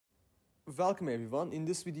Welcome everyone. In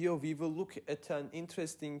this video we will look at an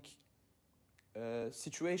interesting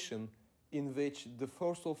situation in which the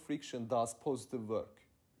force of friction does positive work.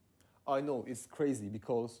 I know it's crazy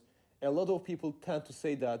because a lot of people tend to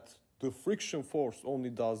say that the friction force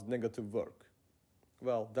only does negative work.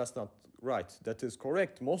 Well, that's not right. That is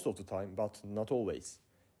correct most of the time, but not always.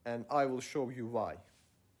 And I will show you why.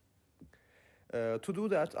 To do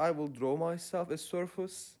that, I will draw myself a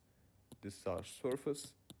surface. This is our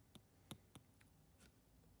surface.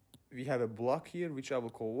 We have a block here, which I will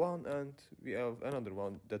call 1, and we have another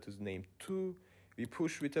one that is named 2. We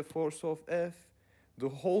push with a force of F. The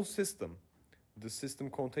whole system, the system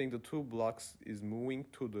containing the two blocks, is moving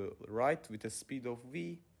to the right with a speed of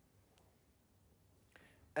V.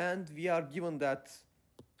 And we are given that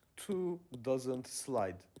 2 doesn't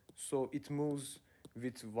slide, so it moves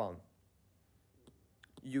with 1.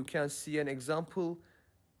 You can see an example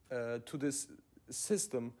to this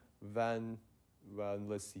system when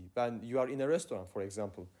you are in a restaurant, for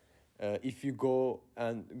example. If you go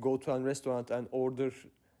to a restaurant and order,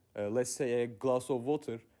 let's say, a glass of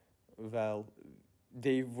water, well,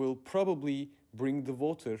 they will probably bring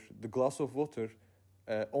the glass of water,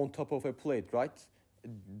 on top of a plate, right?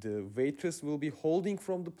 The waitress will be holding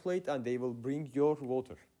from the plate and they will bring your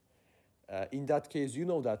water. In that case, you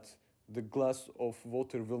know that the glass of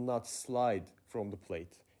water will not slide from the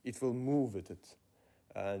plate. It will move with it.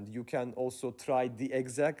 And you can also try the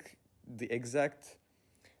exact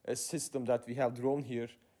system that we have drawn here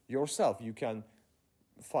yourself. You can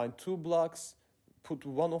find two blocks, put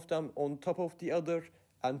one of them on top of the other,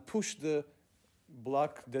 and push the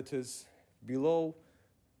block that is below.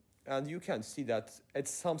 And you can see that at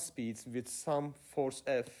some speeds, with some force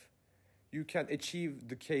F, you can achieve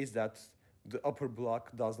the case that the upper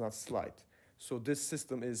block does not slide. So this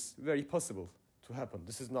system is very possible to happen.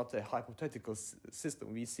 This is not a hypothetical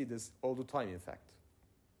system. We see this all the time, in fact.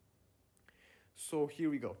 So here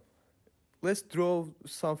we go. Let's draw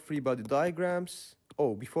some free body diagrams.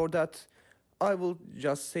 Oh, before that, I will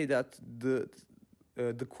just say that the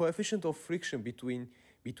coefficient of friction between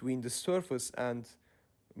the surface and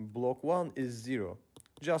block 1 is 0,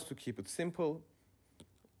 just to keep it simple.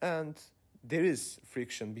 And there is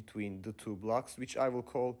friction between the two blocks, which I will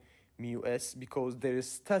call mu s, because there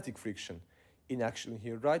is static friction in action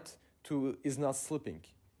here, right? 2 is not slipping,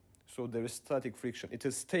 so there is static friction. It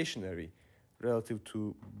is stationary relative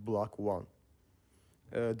to block 1.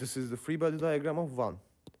 This is the free body diagram of 1.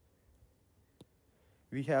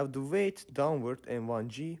 We have the weight downward,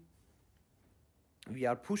 m1g. We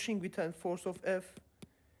are pushing with a force of F.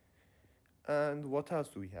 And what else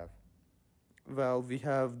do we have? Well, we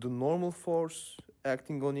have the normal force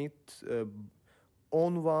acting on it,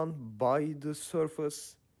 on 1 by the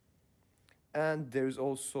surface. And there is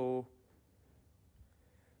also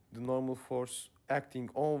the normal force acting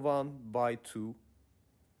on 1 by 2.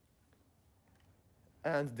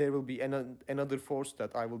 And there will be another force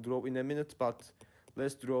that I will draw in a minute, but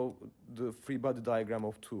let's draw the free body diagram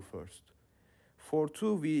of 2 first. For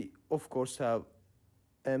 2, we of course have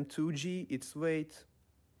m2g, its weight.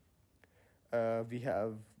 We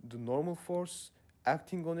have the normal force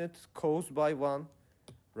acting on it caused by 1,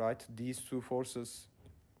 right? These two forces,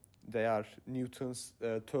 they are Newton's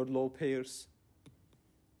third law pairs.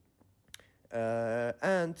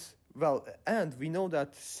 And we know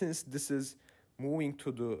that since this is moving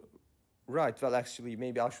to the right, well, actually,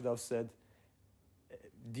 maybe I should have said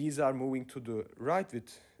these are moving to the right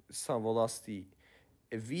with some velocity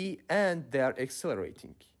v, and they are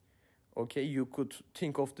accelerating. Okay, you could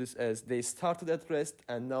think of this as they started at rest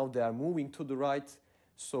and now they are moving to the right,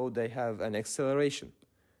 so they have an acceleration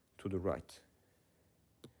to the right,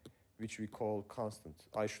 which we call constant.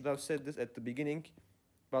 I should have said this at the beginning,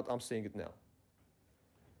 but I'm saying it now.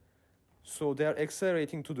 So they are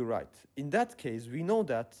accelerating to the right. In that case, we know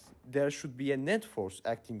that there should be a net force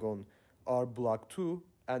acting on our block 2,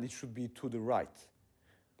 and it should be to the right.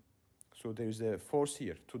 So there is a force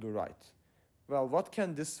here to the right. Well, what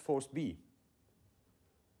can this force be?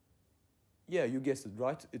 Yeah, you guessed it,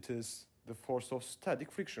 right? It is the force of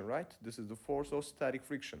static friction, right? This is the force of static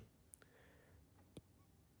friction.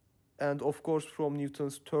 And of course, from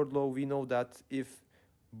Newton's third law, we know that if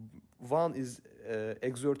 1 is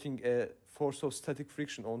exerting a force of static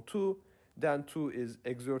friction on 2, then 2 is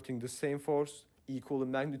exerting the same force, equal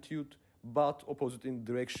in magnitude, but opposite in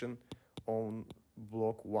direction on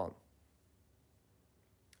block 1.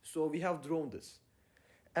 So we have drawn this.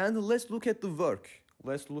 And let's look at the work.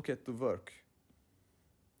 Let's look at the work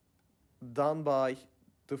done by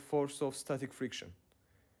the force of static friction.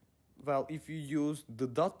 Well, if you use the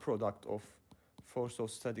dot product of force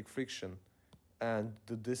of static friction and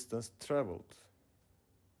the distance traveled.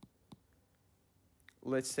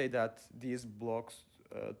 Let's say that these blocks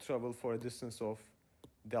travel for a distance of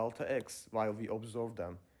delta x while we observe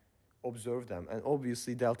them, and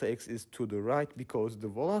obviously delta x is to the right because the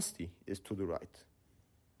velocity is to the right.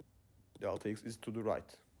 Delta x is to the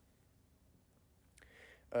right.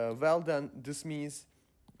 Well, then this means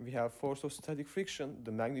we have force of static friction,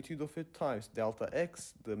 the magnitude of it, times delta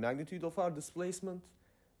x, the magnitude of our displacement,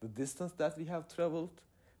 the distance that we have traveled,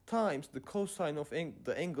 times the cosine of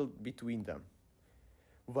the angle between them.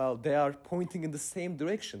 Well, they are pointing in the same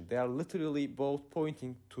direction. They are literally both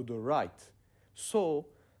pointing to the right. So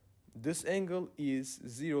this angle is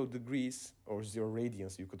 0 degrees, or 0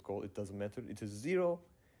 radians, you could call it, doesn't matter. It is 0,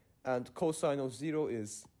 and cosine of 0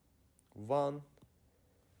 is 1.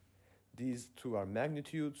 These two are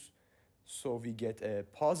magnitudes, so we get a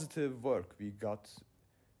positive work. We got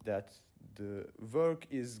that the work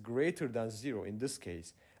is greater than 0 in this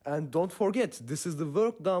case. And don't forget, this is the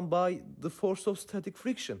work done by the force of static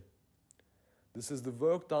friction. This is the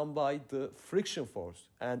work done by the friction force,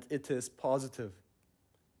 and it is positive.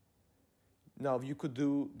 Now, you could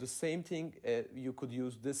do the same thing. You could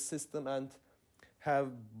use this system and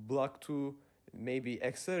have block 2 maybe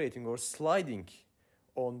accelerating or sliding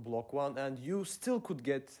on block 1, and you still could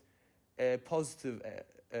get a positive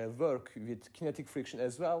work with kinetic friction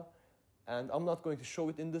as well. And I'm not going to show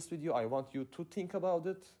it in this video. I want you to think about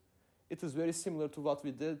it. It is very similar to what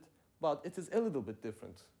we did, but it is a little bit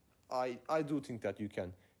different. I do think that you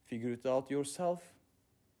can figure it out yourself.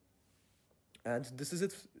 And this is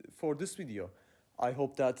it for this video. I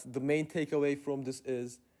hope that the main takeaway from this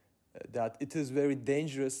is that it is very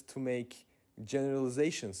dangerous to make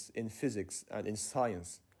generalizations in physics and in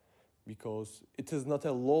science, because it is not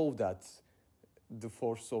a law that the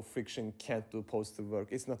force of friction can't do positive work.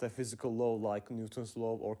 It's not a physical law like Newton's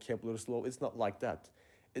law or Kepler's law. It's not like that.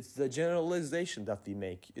 It's the generalization that we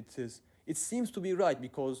make. It seems to be right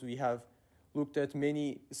because we have looked at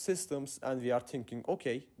many systems and we are thinking,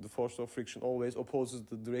 okay, the force of friction always opposes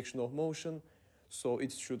the direction of motion, so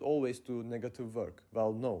it should always do negative work.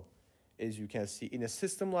 Well, no. As you can see, in a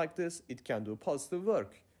system like this, it can do positive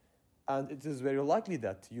work. And it is very likely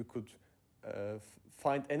that you could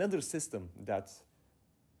find another system that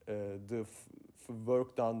the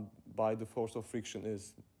work done by the force of friction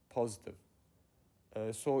is positive.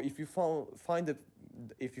 So if you find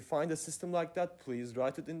a system like that, please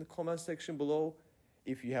write it in the comment section below.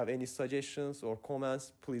 If you have any suggestions or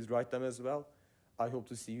comments, please write them as well. I hope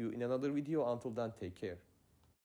to see you in another video. Until then, take care.